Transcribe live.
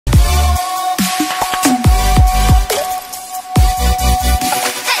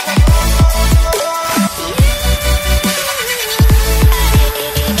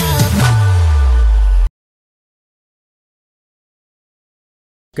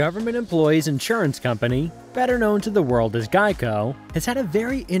Government employees insurance company, better known to the world as Geico, has had a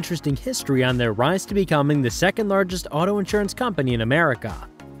very interesting history on their rise to becoming the second largest auto insurance company in America.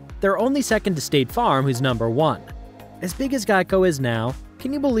 They're only second to State Farm, who's number one. As big as Geico is now,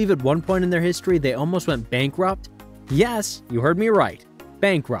 can you believe at one point in their history they almost went bankrupt? Yes, you heard me right,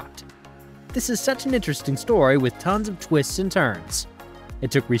 bankrupt. This is such an interesting story with tons of twists and turns.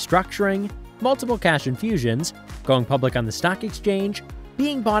 It took restructuring, multiple cash infusions, going public on the stock exchange,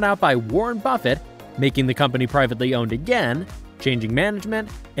 being bought out by Warren Buffett, making the company privately owned again, changing management,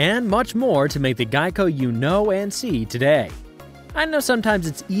 and much more to make the Geico you know and see today. I know sometimes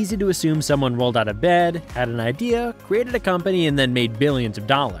it's easy to assume someone rolled out of bed, had an idea, created a company, and then made billions of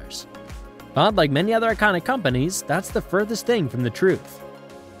dollars. But like many other iconic companies, that's the furthest thing from the truth.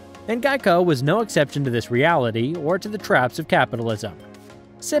 And Geico was no exception to this reality or to the traps of capitalism.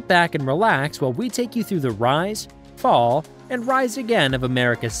 Sit back and relax while we take you through the rise, fall, and rise again of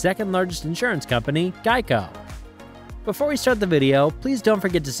America's second largest insurance company, Geico. Before we start the video, please don't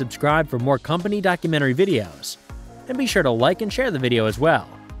forget to subscribe for more company documentary videos. And be sure to like and share the video as well.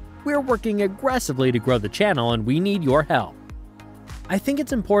 We're working aggressively to grow the channel and we need your help. I think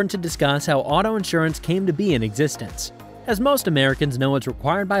it's important to discuss how auto insurance came to be in existence. As most Americans know, it's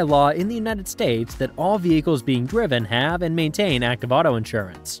required by law in the United States that all vehicles being driven have and maintain active auto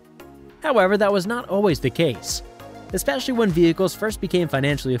insurance. However, that was not always the case, especially when vehicles first became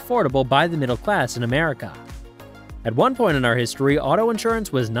financially affordable by the middle class in America. At one point in our history, auto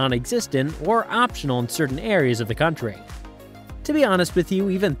insurance was non-existent or optional in certain areas of the country. To be honest with you,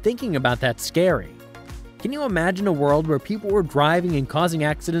 even thinking about that's scary. Can you imagine a world where people were driving and causing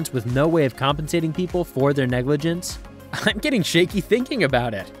accidents with no way of compensating people for their negligence? I'm getting shaky thinking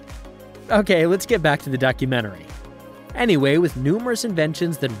about it. Okay, let's get back to the documentary. Anyway, with numerous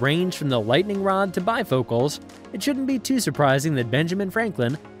inventions that range from the lightning rod to bifocals, it shouldn't be too surprising that Benjamin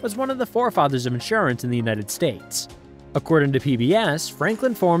Franklin was one of the forefathers of insurance in the United States. According to PBS,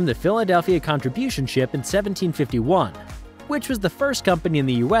 Franklin formed the Philadelphia Contribution Ship in 1751, which was the first company in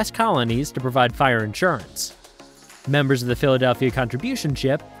the U.S. colonies to provide fire insurance. Members of the Philadelphia Contribution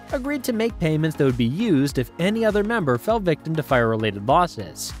Ship agreed to make payments that would be used if any other member fell victim to fire-related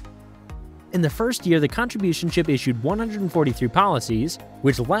losses. In the first year, the contribution ship issued 143 policies,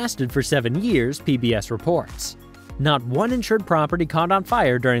 which lasted for 7 years, PBS reports. Not one insured property caught on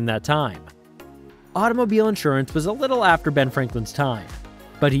fire during that time. Automobile insurance was a little after Ben Franklin's time,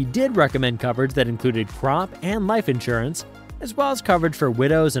 but he did recommend coverage that included crop and life insurance, as well as coverage for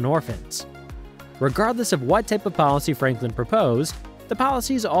widows and orphans. Regardless of what type of policy Franklin proposed, the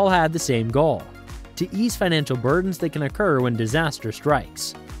policies all had the same goal: to ease financial burdens that can occur when disaster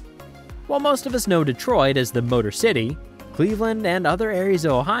strikes. While most of us know Detroit as the Motor City, Cleveland and other areas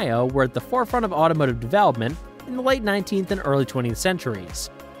of Ohio were at the forefront of automotive development in the late 19th and early 20th centuries.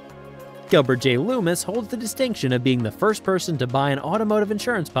 Gilbert J. Loomis holds the distinction of being the first person to buy an automotive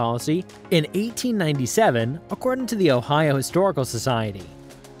insurance policy in 1897, according to the Ohio Historical Society.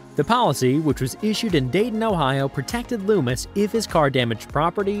 The policy, which was issued in Dayton, Ohio, protected Loomis if his car damaged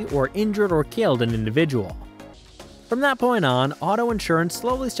property or injured or killed an individual. From that point on, auto insurance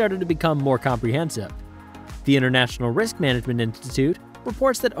slowly started to become more comprehensive. The International Risk Management Institute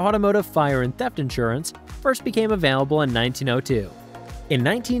reports that automotive fire and theft insurance first became available in 1902. In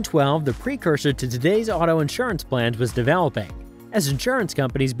 1912, the precursor to today's auto insurance plans was developing, as insurance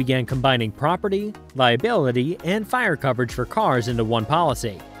companies began combining property, liability, and fire coverage for cars into one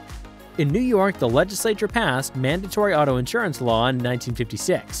policy. In New York, the legislature passed mandatory auto insurance law in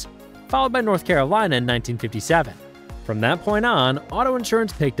 1956, followed by North Carolina in 1957. From that point on, auto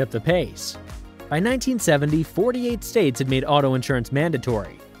insurance picked up the pace. By 1970, 48 states had made auto insurance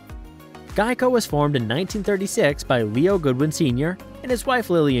mandatory. Geico was formed in 1936 by Leo Goodwin Sr. and his wife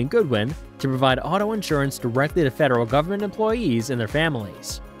Lillian Goodwin to provide auto insurance directly to federal government employees and their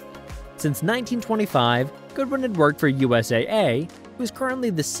families. Since 1925, Goodwin had worked for USAA, who is currently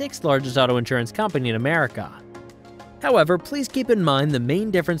the 6th largest auto insurance company in America. However, please keep in mind the main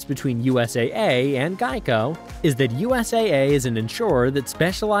difference between USAA and Geico is that USAA is an insurer that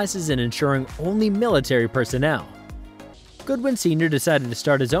specializes in insuring only military personnel. Goodwin Sr. decided to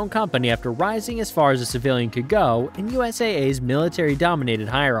start his own company after rising as far as a civilian could go in USAA's military-dominated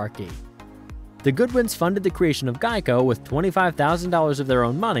hierarchy. The Goodwins funded the creation of Geico with $25,000 of their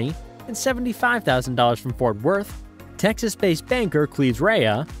own money and $75,000 from Fort Worth, Texas-based banker Cleves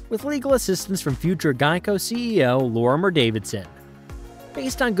Rea, with legal assistance from future Geico CEO Lorimer Davidson.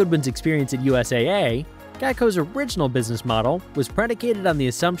 Based on Goodwin's experience at USAA, Geico's original business model was predicated on the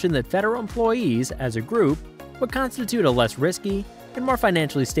assumption that federal employees, as a group, would constitute a less risky and more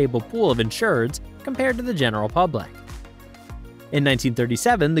financially stable pool of insureds compared to the general public. In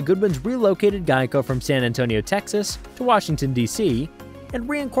 1937, the Goodwins relocated Geico from San Antonio, Texas to Washington, D.C., and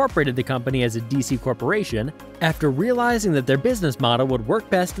reincorporated the company as a D.C. corporation after realizing that their business model would work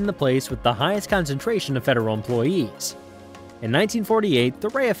best in the place with the highest concentration of federal employees. In 1948, the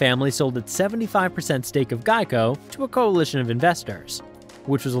Rea family sold its 75% stake of Geico to a coalition of investors,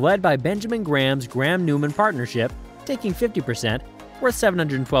 which was led by Benjamin Graham's Graham-Newman partnership, taking 50%, worth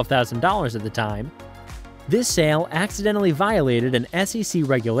 $712,000 at the time. This sale accidentally violated an SEC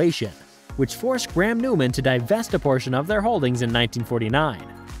regulation, which forced Graham-Newman to divest a portion of their holdings in 1949,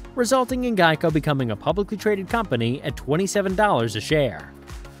 resulting in Geico becoming a publicly traded company at $27 a share.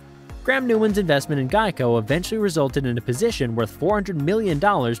 Graham-Newman's investment in Geico eventually resulted in a position worth $400 million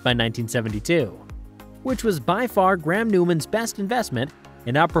by 1972, which was by far Graham-Newman's best investment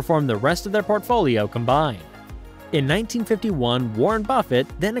and outperformed the rest of their portfolio combined. In 1951, Warren Buffett,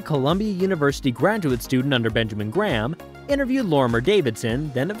 then a Columbia University graduate student under Benjamin Graham, interviewed Lorimer Davidson,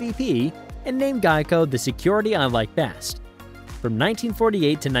 then a VP, and named Geico the security I like best. From 1948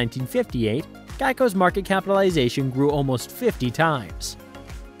 to 1958, Geico's market capitalization grew almost 50 times.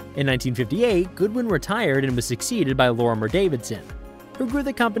 In 1958, Goodwin retired and was succeeded by Lorimer Davidson, who grew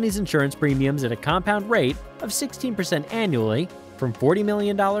the company's insurance premiums at a compound rate of 16% annually from $40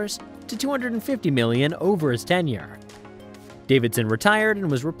 million to $250 million over his tenure. Davidson retired and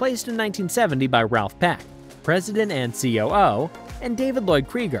was replaced in 1970 by Ralph Peck, president and COO, and David Lloyd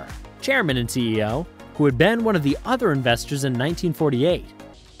Krieger, chairman and CEO, who had been one of the other investors in 1948.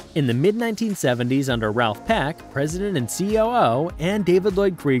 In the mid-1970s, under Ralph Peck, president and COO, and David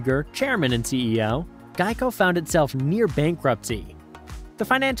Lloyd Krieger, chairman and CEO, Geico found itself near bankruptcy. The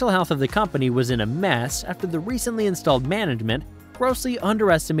financial health of the company was in a mess after the recently installed management grossly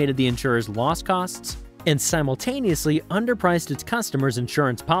underestimated the insurer's loss costs and simultaneously underpriced its customers'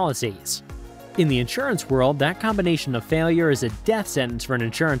 insurance policies. In the insurance world, that combination of failure is a death sentence for an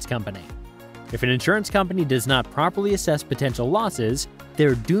insurance company. If an insurance company does not properly assess potential losses,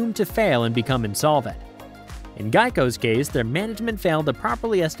 they're doomed to fail and become insolvent. In Geico's case, their management failed to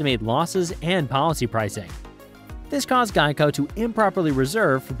properly estimate losses and policy pricing. This caused Geico to improperly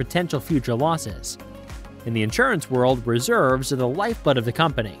reserve for potential future losses. In the insurance world, reserves are the lifeblood of the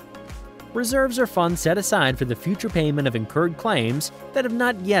company. Reserves are funds set aside for the future payment of incurred claims that have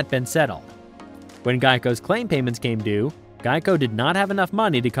not yet been settled. When Geico's claim payments came due, Geico did not have enough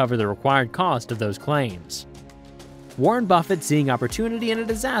money to cover the required cost of those claims. Warren Buffett, seeing opportunity in a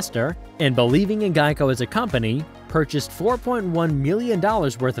disaster and believing in Geico as a company, purchased $4.1 million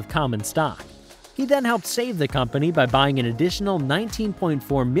worth of common stock. He then helped save the company by buying an additional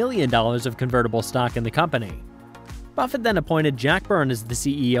 $19.4 million of convertible stock in the company. Buffett then appointed Jack Byrne as the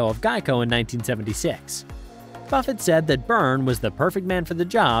CEO of Geico in 1976. Buffett said that Byrne was the perfect man for the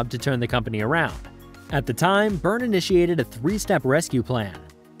job to turn the company around. At the time, Byrne initiated a three-step rescue plan.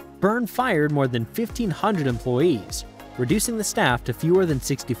 Byrne fired more than 1,500 employees, reducing the staff to fewer than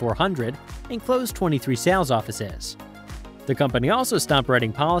 6,400, and closed 23 sales offices. The company also stopped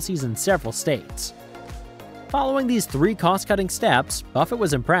writing policies in several states. Following these three cost-cutting steps, Buffett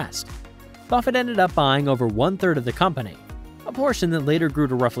was impressed. Buffett ended up buying over one-third of the company, a portion that later grew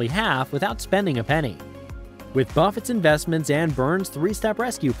to roughly half without spending a penny. With Buffett's investments and Byrne's three-step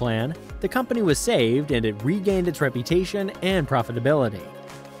rescue plan, the company was saved and it regained its reputation and profitability.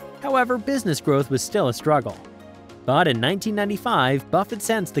 However, business growth was still a struggle. But in 1995, Buffett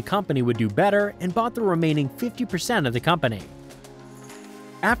sensed the company would do better and bought the remaining 50% of the company.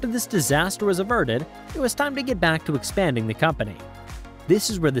 After this disaster was averted, it was time to get back to expanding the company.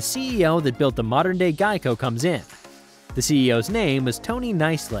 This is where the CEO that built the modern-day Geico comes in. The CEO's name was Tony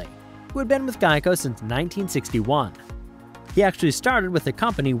Nicely, who had been with Geico since 1961. He actually started with the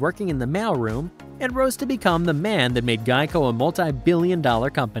company working in the mailroom and rose to become the man that made Geico a multi-billion-dollar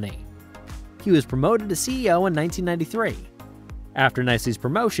company. He was promoted to CEO in 1993. After Nicely's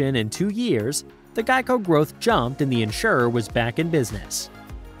promotion in 2 years, the Geico growth jumped and the insurer was back in business.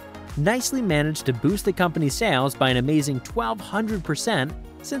 Nicely managed to boost the company's sales by an amazing 1,200%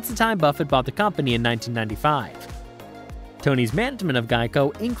 since the time Buffett bought the company in 1995. Tony's management of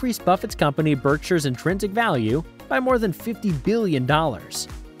Geico increased Buffett's company Berkshire's intrinsic value by more than $50 billion.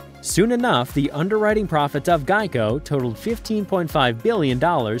 Soon enough, the underwriting profits of Geico totaled $15.5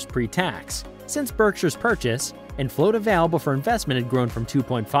 billion pre-tax since Berkshire's purchase, and float available for investment had grown from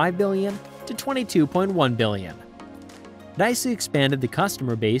 $2.5 billion to $22.1 billion. Nicely expanded the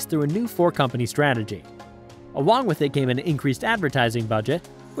customer base through a new four-company strategy. Along with it came an increased advertising budget,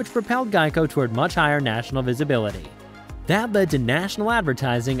 which propelled Geico toward much higher national visibility. That led to national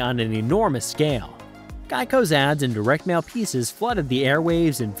advertising on an enormous scale. Geico's ads and direct mail pieces flooded the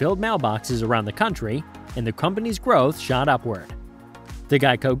airwaves and filled mailboxes around the country, and the company's growth shot upward. The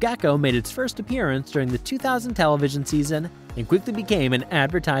Geico Gecko made its first appearance during the 2000 television season and quickly became an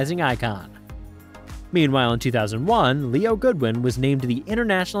advertising icon. Meanwhile, in 2001, Leo Goodwin was named to the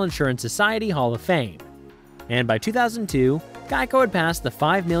International Insurance Society Hall of Fame. And by 2002, Geico had passed the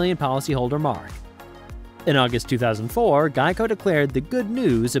 5 million policyholder mark. In August 2004, Geico declared the good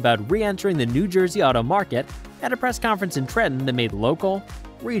news about re-entering the New Jersey auto market at a press conference in Trenton that made local,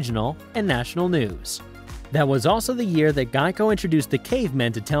 regional, and national news. That was also the year that Geico introduced the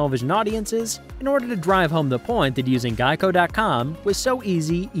cavemen to television audiences in order to drive home the point that using Geico.com was so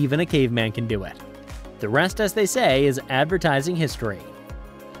easy even a caveman can do it. The rest, as they say, is advertising history.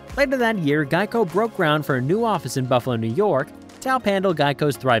 Later that year, Geico broke ground for a new office in Buffalo, New York to help handle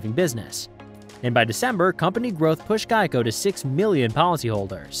Geico's thriving business. And by December, company growth pushed Geico to 6 million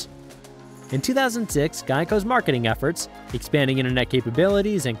policyholders. In 2006, Geico's marketing efforts, expanding internet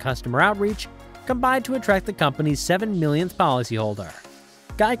capabilities and customer outreach, combined to attract the company's 7 millionth policyholder.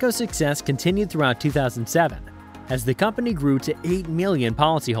 Geico's success continued throughout 2007, as the company grew to 8 million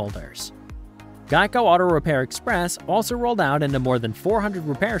policyholders. Geico Auto Repair Express also rolled out into more than 400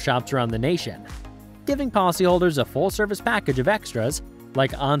 repair shops around the nation, giving policyholders a full-service package of extras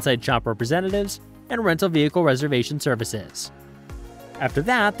like on-site shop representatives and rental vehicle reservation services. After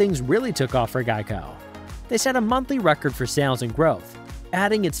that, things really took off for Geico. They set a monthly record for sales and growth,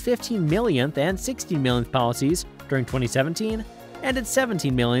 adding its 15 millionth and 16 millionth policies during 2017 and its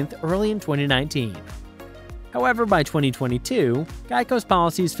 17 millionth early in 2019. However, by 2022, Geico's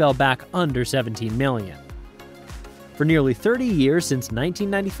policies fell back under 17 million. For nearly 30 years since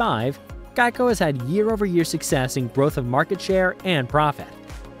 1995, Geico has had year-over-year success in growth of market share and profit.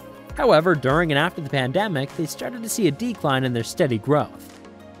 However, during and after the pandemic, they started to see a decline in their steady growth.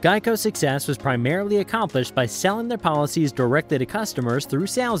 Geico's success was primarily accomplished by selling their policies directly to customers through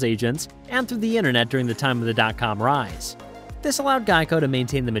sales agents and through the internet during the time of the dot-com rise. This allowed Geico to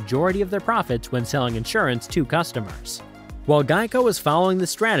maintain the majority of their profits when selling insurance to customers. While Geico was following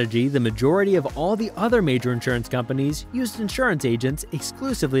this strategy, the majority of all the other major insurance companies used insurance agents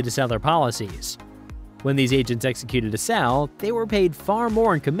exclusively to sell their policies. When these agents executed a sale, they were paid far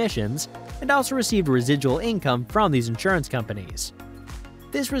more in commissions and also received residual income from these insurance companies.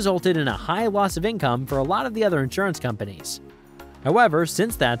 This resulted in a high loss of income for a lot of the other insurance companies. However,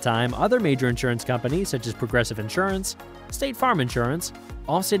 since that time, other major insurance companies such as Progressive Insurance, State Farm Insurance,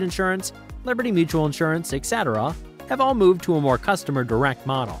 Allstate Insurance, Liberty Mutual Insurance, etc., have all moved to a more customer-direct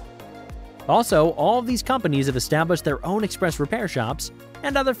model. Also, all of these companies have established their own express repair shops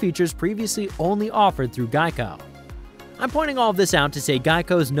and other features previously only offered through Geico. I'm pointing all of this out to say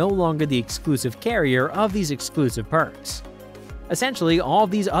Geico is no longer the exclusive carrier of these exclusive perks. Essentially, all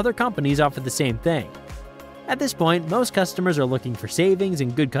of these other companies offer the same thing. At this point, most customers are looking for savings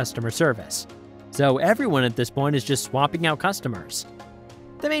and good customer service. So everyone at this point is just swapping out customers.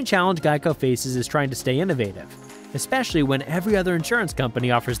 The main challenge Geico faces is trying to stay innovative, especially when every other insurance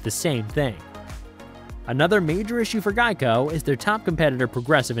company offers the same thing. Another major issue for Geico is their top competitor,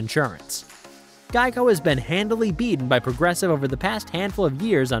 Progressive Insurance. Geico has been handily beaten by Progressive over the past handful of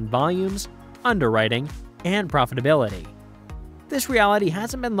years on volumes, underwriting, and profitability. This reality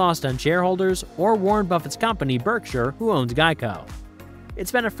hasn't been lost on shareholders or Warren Buffett's company, Berkshire, who owns Geico.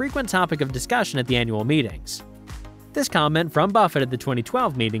 It's been a frequent topic of discussion at the annual meetings. This comment from Buffett at the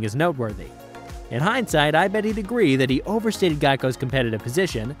 2012 meeting is noteworthy. In hindsight, I bet he'd agree that he overstated Geico's competitive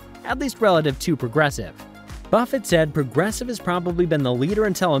position, at least relative to Progressive. Buffett said Progressive has probably been the leader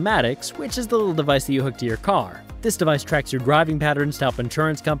in telematics, which is the little device that you hook to your car. This device tracks your driving patterns to help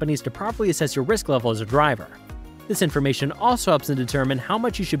insurance companies to properly assess your risk level as a driver. This information also helps them determine how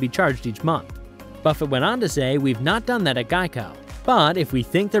much you should be charged each month. Buffett went on to say, "We've not done that at Geico. But if we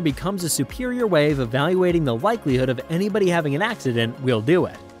think there becomes a superior way of evaluating the likelihood of anybody having an accident, we'll do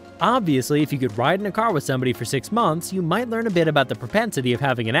it. Obviously, if you could ride in a car with somebody for 6 months, you might learn a bit about the propensity of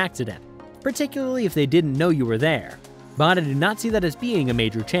having an accident, particularly if they didn't know you were there. But I do not see that as being a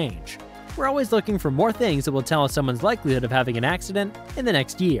major change. We're always looking for more things that will tell us someone's likelihood of having an accident in the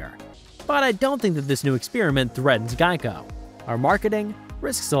next year. But I don't think that this new experiment threatens Geico. Our marketing,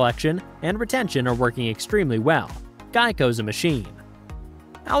 risk selection, and retention are working extremely well. Geico's a machine."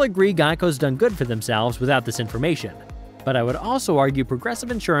 I'll agree Geico's done good for themselves without this information, but I would also argue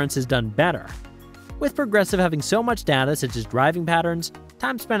Progressive Insurance has done better. With Progressive having so much data such as driving patterns,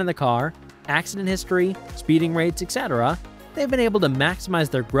 time spent in the car, accident history, speeding rates, etc., they've been able to maximize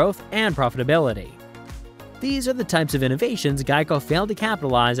their growth and profitability. These are the types of innovations Geico failed to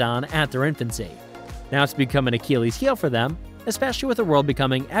capitalize on at their infancy. Now it's become an Achilles heel for them, especially with the world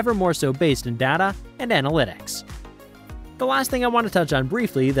becoming ever more so based in data and analytics. The last thing I want to touch on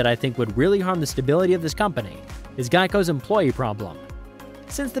briefly that I think would really harm the stability of this company is Geico's employee problem.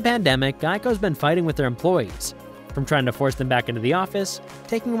 Since the pandemic, Geico's been fighting with their employees, from trying to force them back into the office,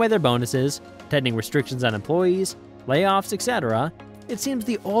 taking away their bonuses, tightening restrictions on employees, layoffs, etc. It seems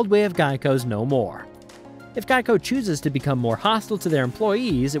the old way of Geico's no more. If Geico chooses to become more hostile to their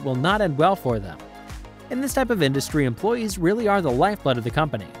employees, it will not end well for them. In this type of industry, employees really are the lifeblood of the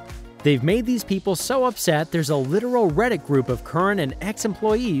company. They've made these people so upset there's a literal Reddit group of current and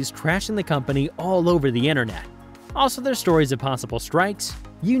ex-employees trashing the company all over the internet. Also, there's stories of possible strikes,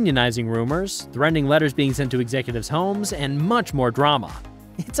 unionizing rumors, threatening letters being sent to executives' homes, and much more drama.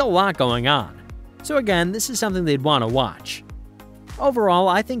 It's a lot going on. So again, this is something they'd want to watch. Overall,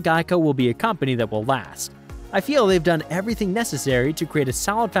 I think Geico will be a company that will last. I feel they've done everything necessary to create a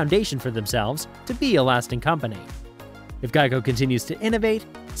solid foundation for themselves to be a lasting company. If Geico continues to innovate,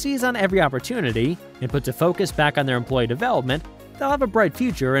 seize on every opportunity, and puts a focus back on their employee development, they'll have a bright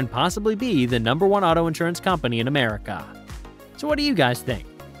future and possibly be the #1 auto insurance company in America. So what do you guys think?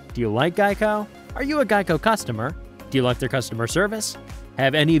 Do you like Geico? Are you a Geico customer? Do you like their customer service?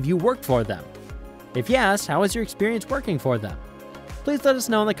 Have any of you worked for them? If yes, how was your experience working for them? Please let us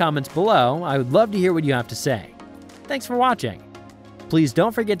know in the comments below. I would love to hear what you have to say. Thanks for watching. Please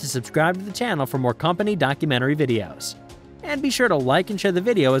don't forget to subscribe to the channel for more company documentary videos. And be sure to like and share the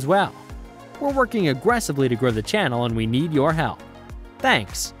video as well. We're working aggressively to grow the channel and we need your help.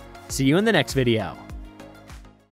 Thanks. See you in the next video.